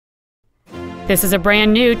This is a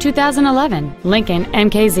brand new 2011 Lincoln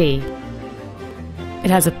MKZ. It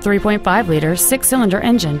has a 3.5-liter six-cylinder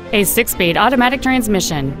engine, a 6-speed automatic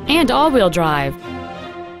transmission, and all-wheel drive.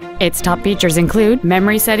 Its top features include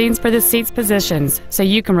memory settings for the seat's positions, so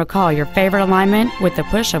you can recall your favorite alignment with the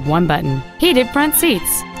push of one button, heated front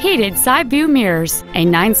seats, heated side view mirrors, a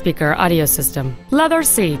 9-speaker audio system, leather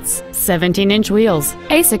seats, 17-inch wheels,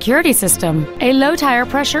 a security system, a low tire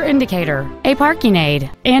pressure indicator, a parking aid,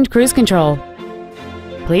 and cruise control.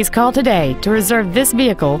 Please call today to reserve this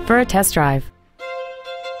vehicle for a test drive.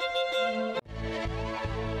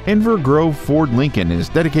 Inver Grove Ford Lincoln is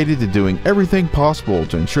dedicated to doing everything possible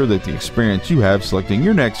to ensure that the experience you have selecting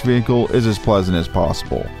your next vehicle is as pleasant as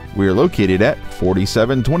possible. We are located at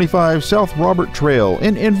 4725 South Robert Trail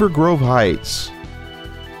in Inver Grove Heights.